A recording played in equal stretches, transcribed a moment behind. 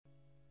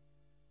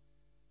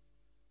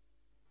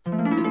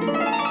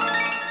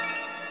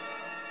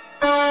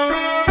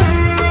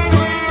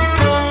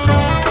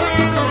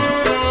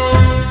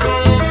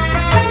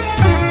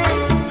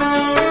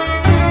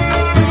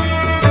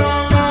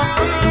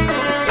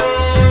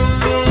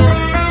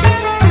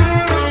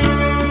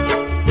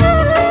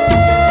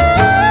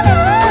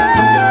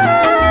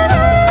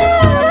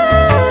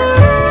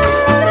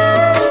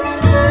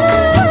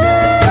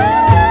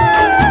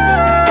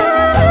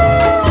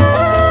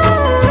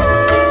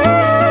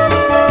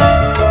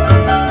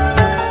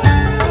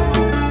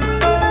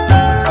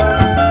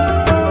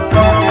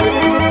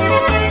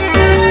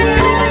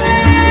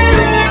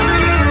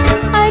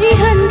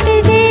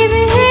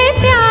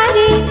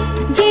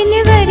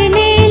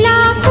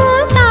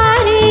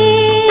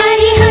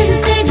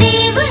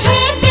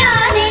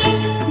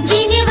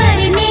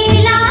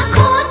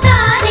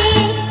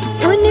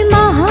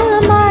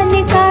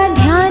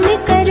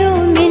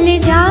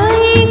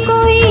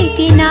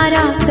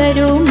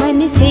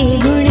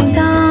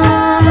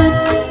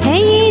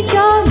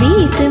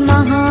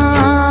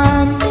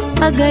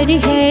अगर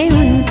है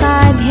उनका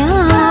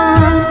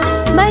ध्यान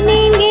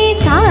बनेंगे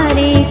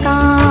सारे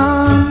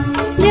काम।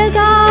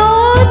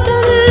 जगाओ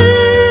तुम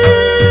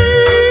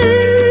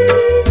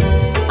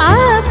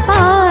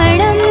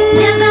अपाणम,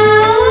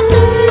 जगाओ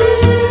तुम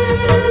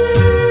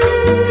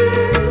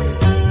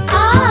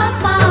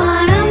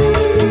अपाणम।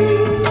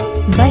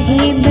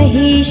 बहे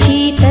बहे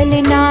शीतल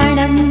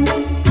नाणम,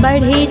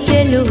 बढ़े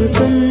चलो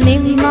तुम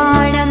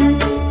निर्माणम।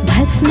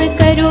 भस्म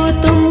करो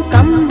तुम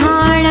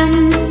कम्हाणम,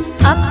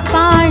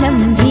 अपाणम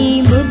ही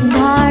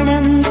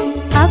बुद्धाणम,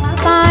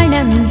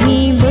 अपाणम ही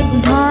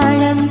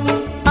बुद्धाणम।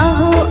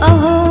 अहो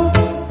अहो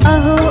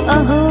अहो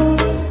अहो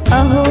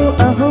अहो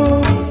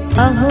अहो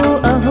अहो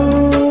अहो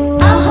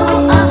अहो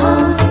अहो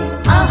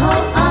अहो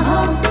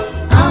अहो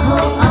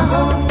अहो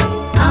अहो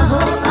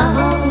अहो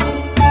अहो।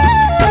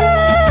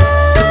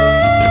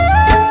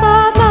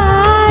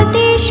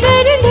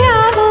 बाबातेश्वर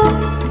ध्याओ,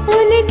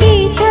 उनकी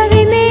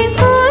छवि में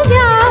खो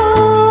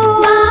जाओ।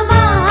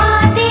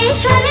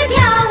 बाबातेश्वर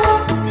ध्याओ,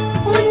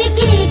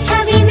 उनकी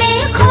छवि में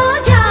खो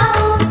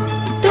जाओ।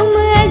 तुम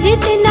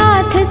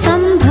अजितनाथ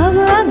संभव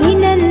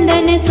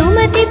अभिनंदन,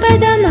 सुमति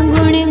पदम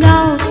गुण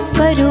गाओ।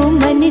 करो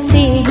मन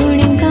से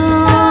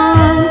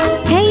गुणगान,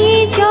 है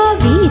ये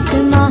 24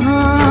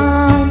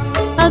 महान।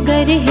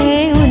 अगर है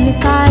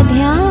उनका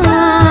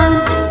ध्यान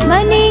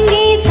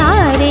बनेंगे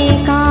सारे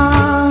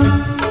काम।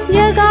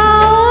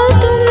 जगाओ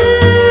तुम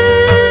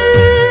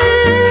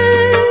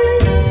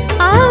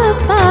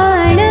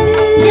अपाणम,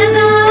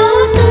 जगाओ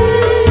तुम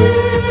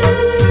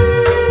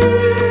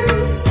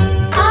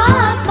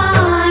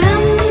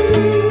अपाणम।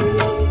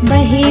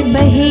 बहे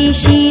बहे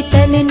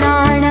शीतल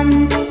नाणम,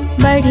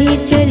 बढ़े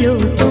चलो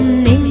तुम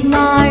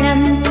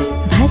निर्माणम।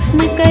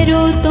 भस्म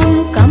करो तुम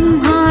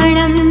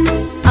कम्हाणम,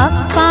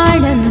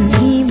 अपाणम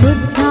ही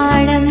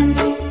बुद्धाणम,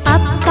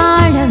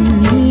 अपाणम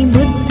ही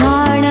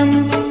बुद्धाणम।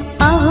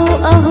 अहो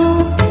अहो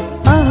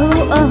अहो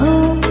अहो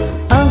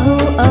अहो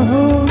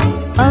अहो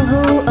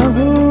अहो अहो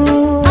अहो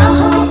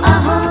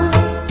अहो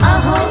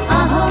अहो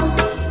अहो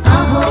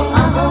अहो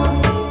अहो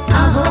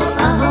अहो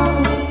अहो।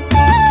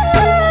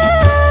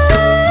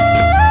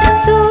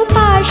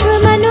 सुपार्श्व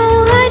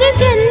मनोहर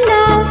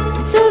चंदा,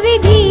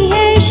 सुविधि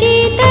है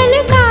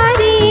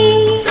शीतलकारी।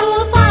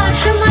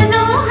 सुपार्श्व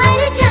मनोहर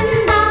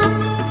चंदा,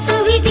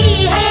 सुविधि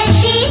है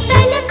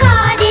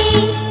शीतलकारी।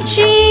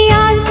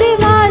 श्रेयांस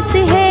वास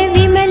है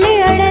विमल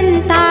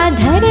अड़ंता,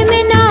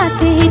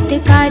 धर्मनाथ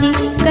हितकारी।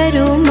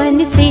 करो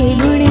मन से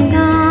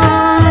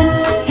गुणगान,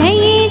 है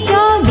ये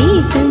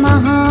 24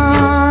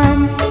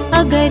 महान।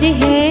 अगर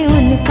है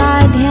उनका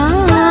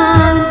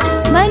ध्यान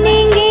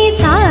बनेंगे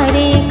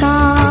सारे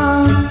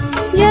काम।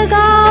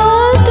 जगाओ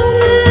तुम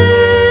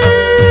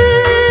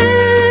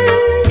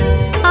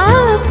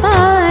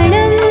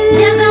अपाणम,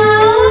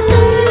 जगाओ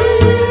तुम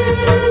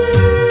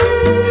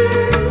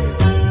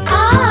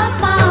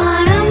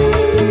अपाणम।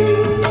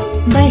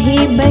 बहे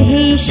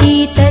बहे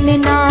शीतल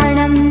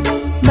नाणम,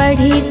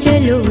 बढ़े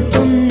चलो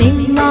तुम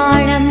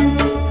निर्माणम।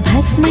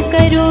 भस्म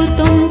करो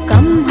तुम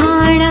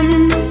कम्हाणम,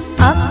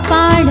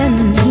 अपाणम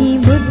ही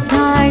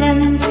बुद्धाणम,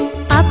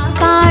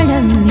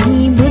 अपाणम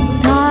ही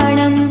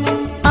बुद्धाणम।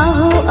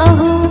 अहो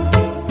अहो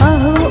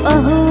अहो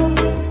अहो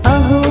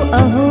अहो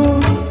अहो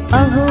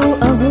अहो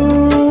अहो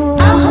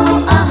अहो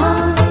अहो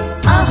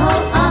अहो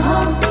अहो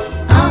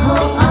अहो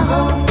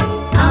अहो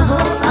अहो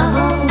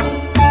अहो।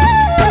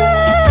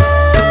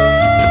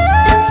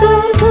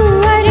 सुधु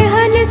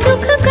अरहन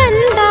सुख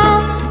कंदा,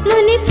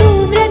 मुनि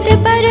सुव्रत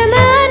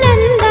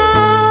परमानंदा।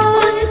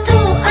 सुधु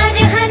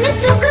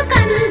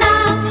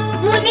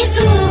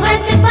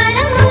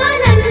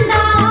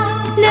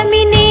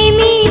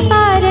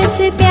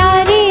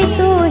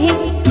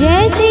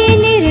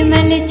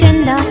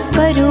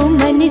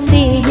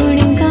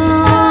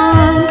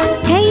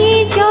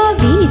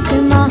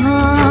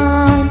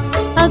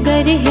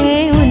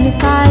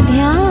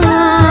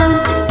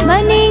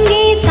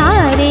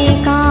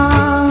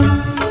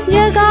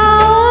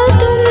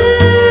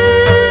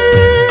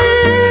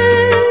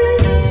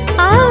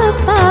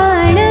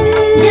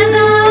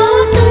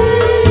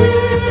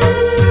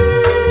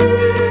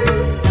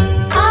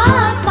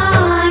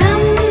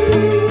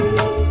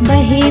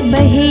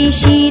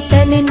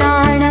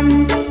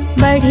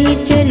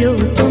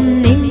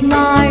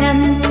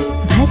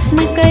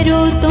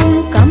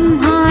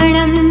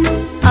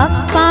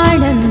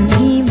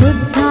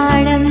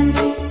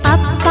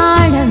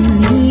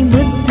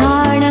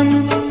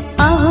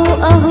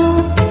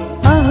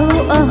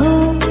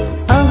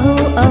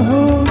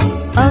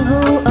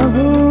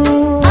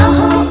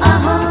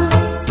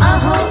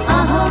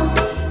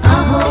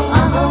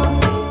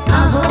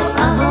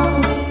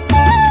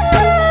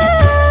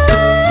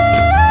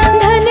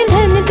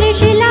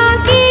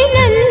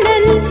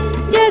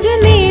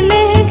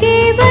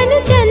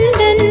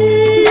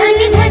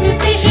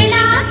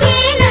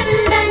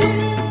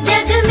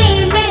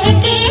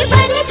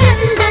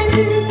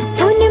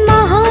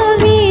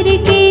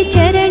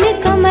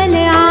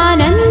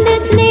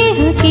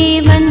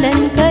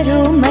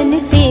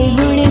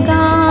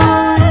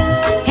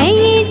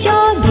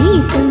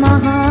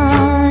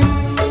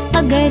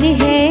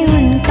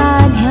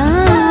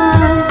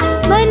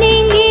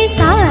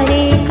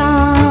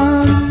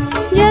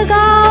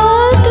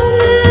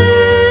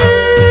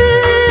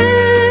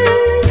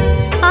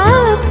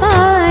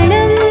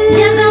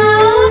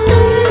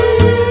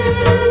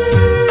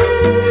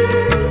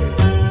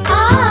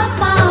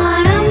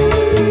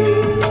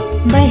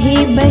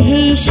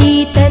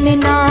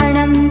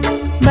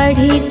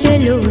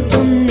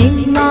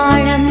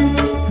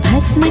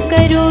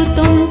करो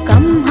तुम कम